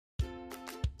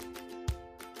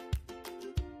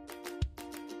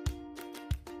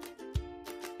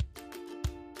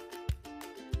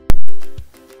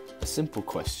simple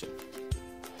question.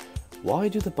 Why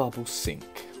do the bubbles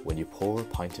sink when you pour a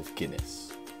pint of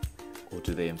Guinness? Or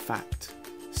do they in fact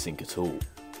sink at all?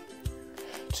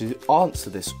 To answer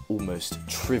this almost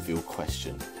trivial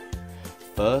question,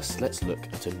 first let's look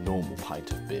at a normal pint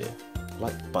of beer,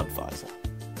 like Budweiser.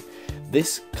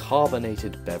 This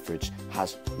carbonated beverage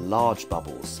has large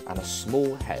bubbles and a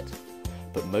small head,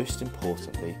 but most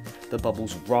importantly, the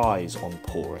bubbles rise on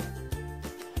pouring.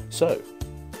 So,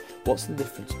 what's the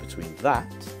difference between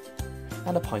that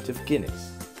and a pint of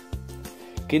Guinness?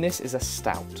 Guinness is a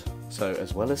stout, so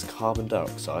as well as carbon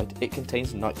dioxide, it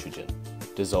contains nitrogen,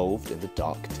 dissolved in the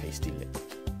dark, tasty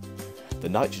liquid. The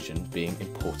nitrogen being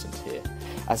important here,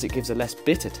 as it gives a less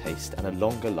bitter taste and a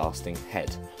longer lasting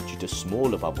head due to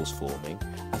smaller bubbles forming,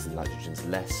 as the nitrogen is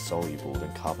less soluble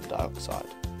than carbon dioxide.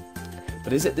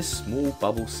 But is it this small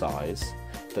bubble size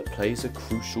that plays a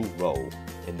crucial role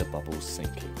in the bubbles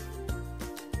sinking?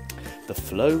 The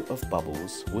flow of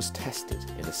bubbles was tested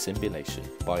in a simulation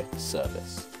by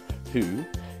Service, who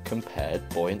compared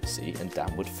buoyancy and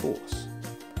downward force.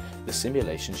 The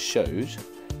simulation showed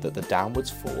that the downwards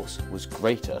force was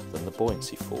greater than the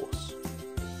buoyancy force.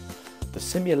 The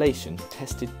simulation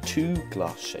tested two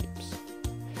glass shapes,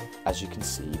 as you can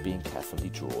see being carefully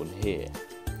drawn here.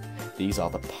 These are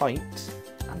the pint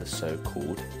and the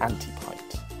so-called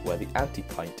anti-pint, where the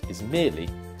anti-pint is merely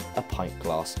a pint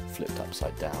glass flipped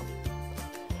upside down.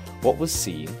 What was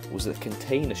seen was that the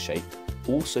container shape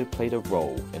also played a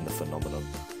role in the phenomenon.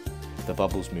 The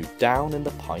bubbles moved down in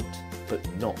the pint, but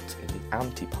not in the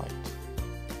anti-pint.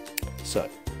 So,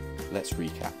 let's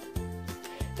recap.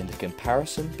 In the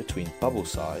comparison between bubble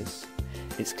size,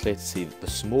 it's clear to see that the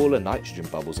smaller nitrogen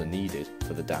bubbles are needed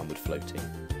for the downward floating,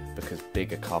 because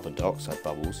bigger carbon dioxide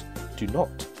bubbles do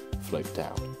not float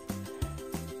down.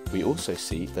 We also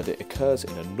see that it occurs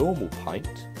in a normal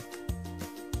pint,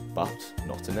 but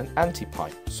not in an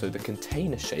anti-pint, so the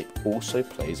container shape also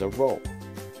plays a role.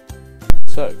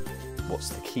 So, what's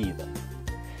the key then?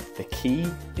 The key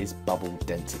is bubble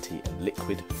density and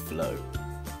liquid flow.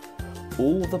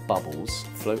 All the bubbles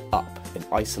flow up in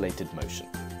isolated motion.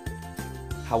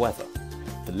 However,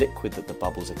 the liquid that the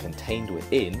bubbles are contained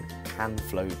within can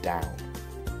flow down.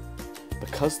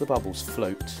 Because the bubbles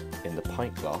float in the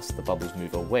pint glass, the bubbles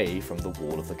move away from the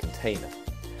wall of the container,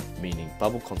 meaning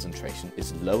bubble concentration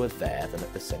is lower there than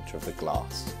at the centre of the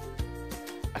glass.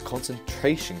 A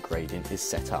concentration gradient is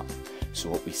set up, so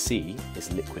what we see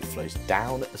is liquid flows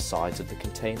down at the sides of the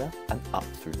container and up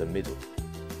through the middle.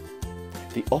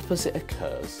 The opposite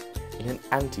occurs in an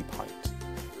anti-pint,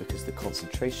 because the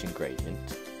concentration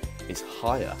gradient is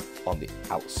higher on the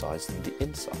outsides than the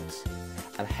insides,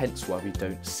 and hence why we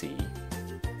don't see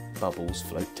bubbles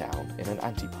float down in an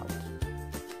anti-pint.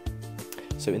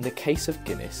 So in the case of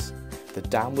Guinness, the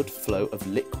downward flow of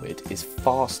liquid is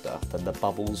faster than the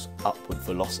bubble's upward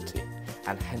velocity,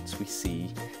 and hence we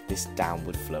see this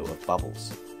downward flow of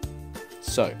bubbles.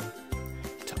 So,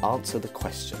 to answer the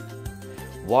question,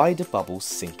 why do bubbles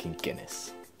sink in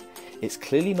Guinness? It's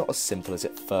clearly not as simple as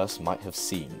it first might have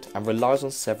seemed, and relies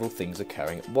on several things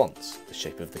occurring at once: the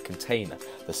shape of the container,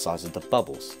 the size of the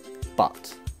bubbles.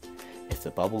 But if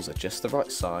the bubbles are just the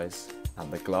right size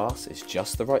and the glass is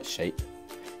just the right shape,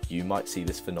 you might see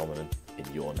this phenomenon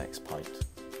in your next pint.